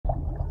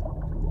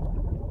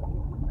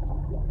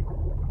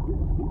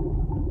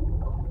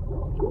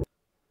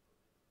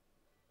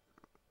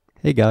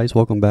Hey guys,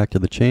 welcome back to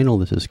the channel.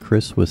 This is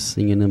Chris with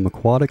C&M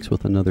Aquatics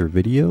with another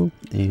video,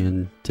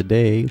 and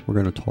today we're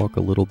going to talk a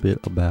little bit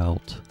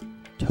about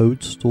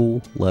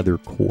toadstool leather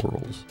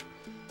corals.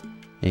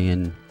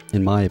 And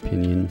in my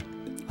opinion,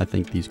 I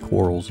think these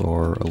corals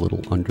are a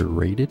little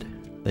underrated.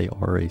 They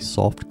are a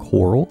soft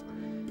coral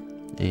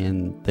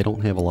and they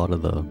don't have a lot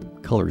of the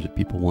colors that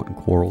people want in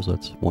corals.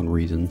 That's one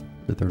reason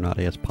that they're not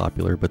as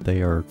popular, but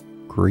they are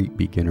great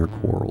beginner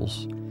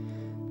corals.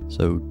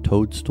 So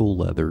toadstool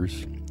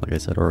leathers, like I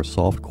said, are a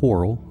soft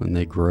coral, and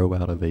they grow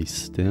out of a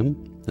stem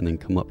and then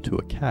come up to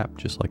a cap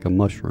just like a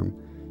mushroom.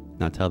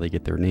 That's how they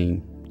get their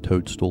name,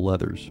 toadstool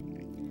leathers.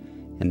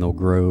 And they'll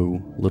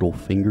grow little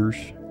fingers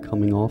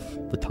coming off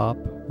the top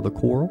of the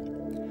coral,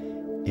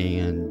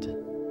 and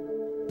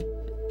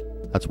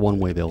that's one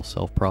way they'll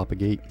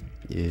self-propagate,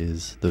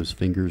 is those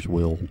fingers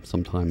will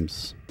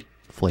sometimes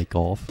flake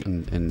off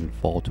and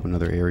fall to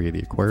another area of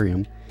the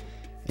aquarium,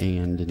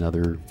 and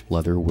another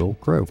leather will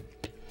grow.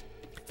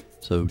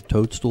 So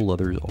toadstool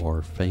leathers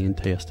are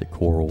fantastic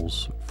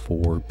corals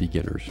for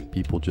beginners,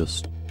 people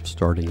just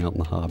starting out in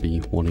the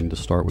hobby wanting to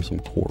start with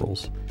some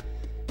corals.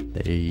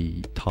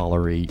 They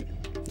tolerate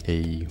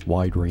a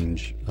wide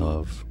range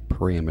of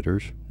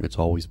parameters. It's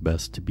always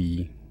best to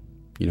be,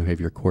 have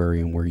your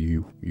aquarium where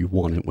you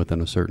want it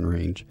within a certain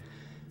range,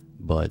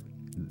 but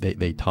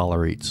they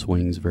tolerate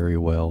swings very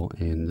well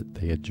and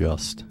they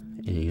adjust,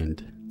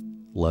 and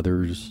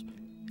leathers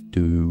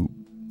do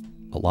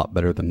a lot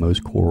better than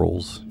most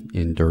corals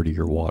in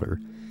dirtier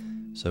water.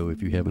 So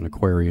if you have an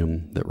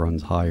aquarium that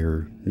runs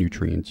higher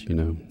nutrients,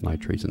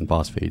 nitrates and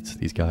phosphates,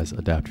 these guys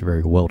adapt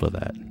very well to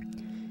that,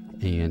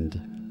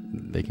 and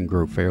they can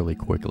grow fairly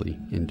quickly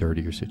in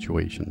dirtier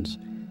situations.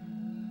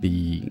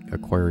 The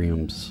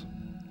aquariums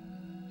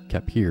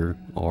kept here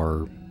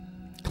are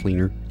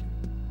cleaner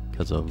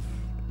because of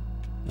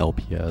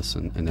LPS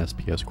and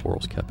SPS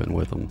corals kept in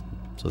with them,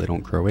 so they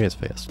don't grow as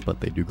fast,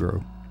 but they do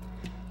grow.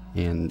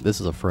 And this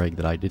is a frag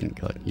that I didn't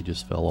cut. He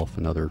just fell off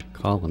another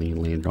colony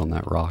and landed on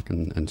that rock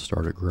and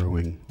started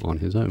growing on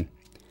his own.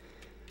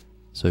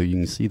 So you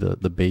can see the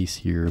base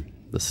here,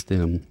 the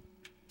stem.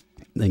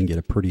 They can get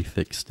a pretty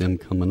thick stem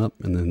coming up,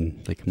 and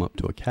then they come up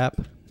to a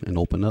cap and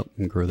open up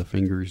and grow the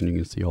fingers, and you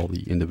can see all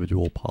the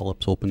individual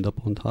polyps opened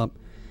up on top.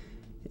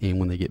 And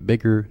when they get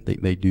bigger,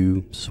 they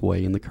do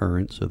sway in the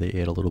current, so they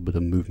add a little bit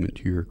of movement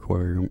to your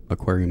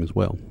aquarium as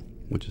well,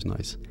 which is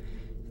nice.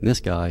 And this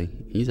guy,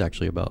 he's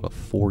actually about a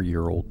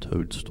 4-year-old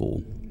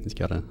toadstool. He's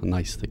got a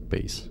nice thick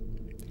base.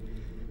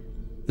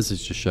 This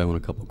is just showing a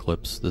couple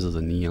clips. This is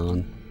a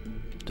neon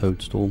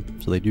toadstool.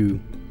 So they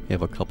do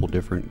have a couple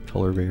different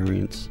color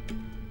variants,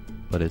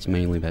 but it's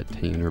mainly that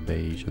tan or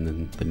beige and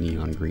then the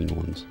neon green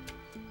ones.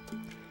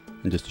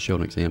 And just to show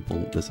an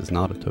example, this is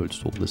not a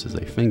toadstool, this is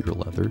a finger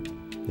leather.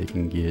 They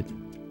can get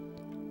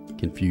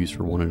confused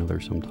for one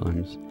another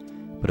sometimes,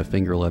 but a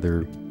finger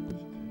leather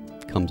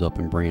comes up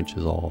and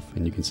branches off,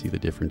 and you can see the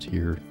difference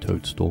here,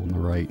 toadstool on the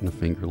right and a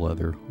finger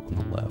leather on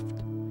the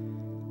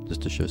left,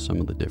 just to show some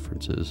of the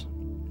differences.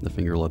 The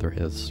finger leather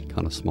has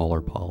kind of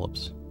smaller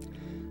polyps,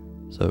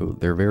 so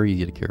they're very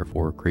easy to care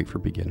for, great for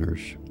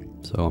beginners.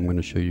 So I'm going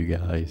to show you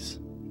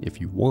guys,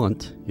 if you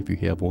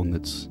have one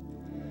that's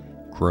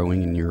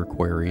growing in your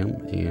aquarium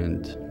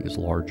and is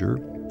larger,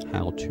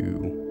 how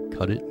to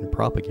cut it and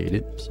propagate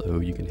it so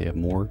you can have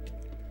more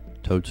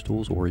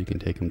toadstools, or you can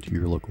take them to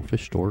your local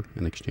fish store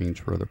in exchange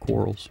for other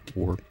corals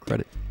or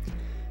credit.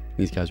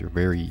 These guys are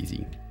very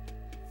easy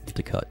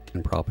to cut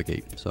and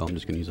propagate, so I'm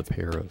just going to use a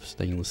pair of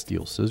stainless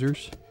steel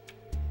scissors,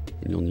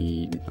 and you'll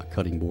need a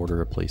cutting board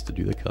or a place to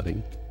do the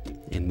cutting,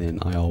 and then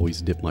I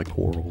always dip my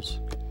corals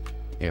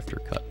after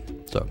cut.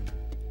 So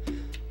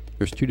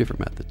there's two different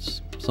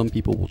methods. Some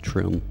people will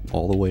trim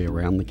all the way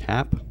around the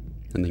cap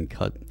and then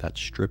cut that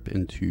strip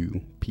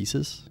into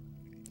pieces,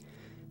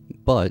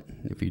 but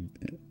if you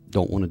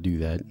don't want to do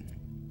that,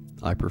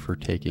 I prefer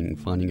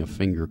finding a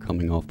finger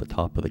coming off the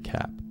top of the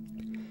cap,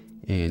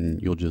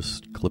 and you'll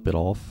just clip it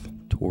off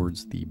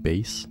towards the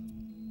base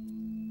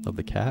of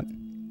the cap,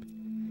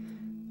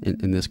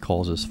 and this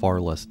causes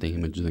far less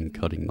damage than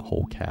cutting the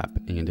whole cap,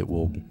 and it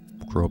will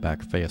grow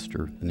back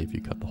faster than if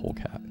you cut the whole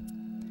cap.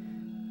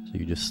 So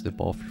you just snip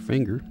off your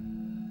finger,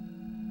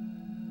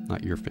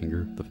 not your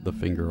finger, the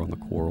finger on the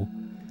coral,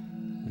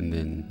 and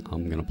then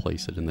I'm going to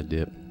place it in the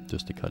dip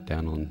just to cut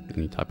down on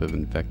any type of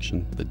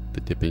infection.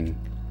 The dipping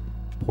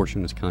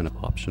portion is kind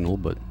of optional,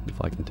 but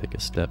if I can take a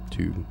step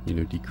to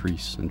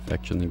decrease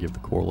infection and give the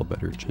coral a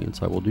better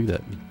chance, I will do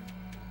that.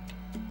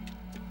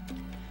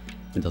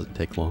 It doesn't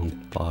take long,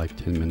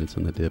 5-10 minutes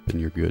in the dip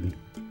and you're good.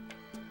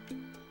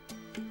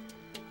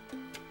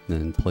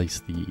 Then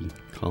place the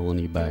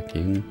colony back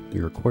in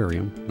your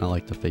aquarium, and I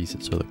like to face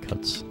it so it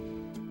cuts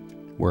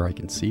where I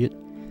can see it.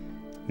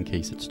 In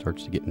case it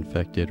starts to get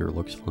infected or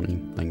looks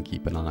funny, I can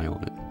keep an eye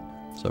on it.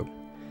 So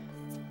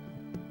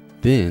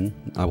then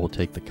I will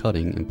take the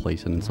cutting and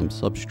place it in some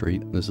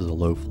substrate. This is a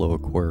low flow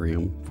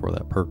aquarium for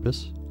that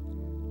purpose.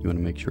 You want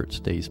to make sure it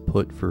stays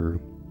put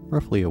for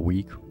roughly a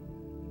week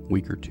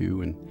or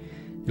two, and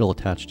it'll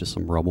attach to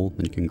some rubble,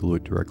 and you can glue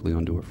it directly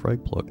onto a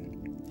frag plug.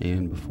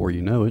 and before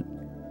you know it,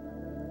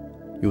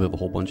 you'll have a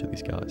whole bunch of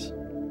these guys.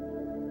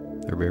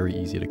 They're very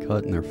easy to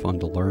cut and they're fun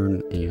to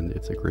learn, and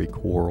it's a great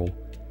coral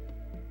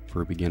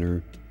for a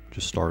beginner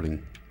just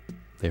starting.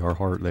 They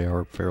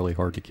are fairly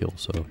hard to kill,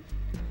 so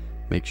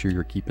make sure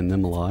you're keeping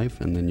them alive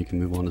and then you can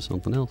move on to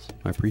something else.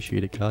 I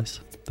appreciate it,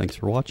 guys. Thanks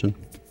for watching.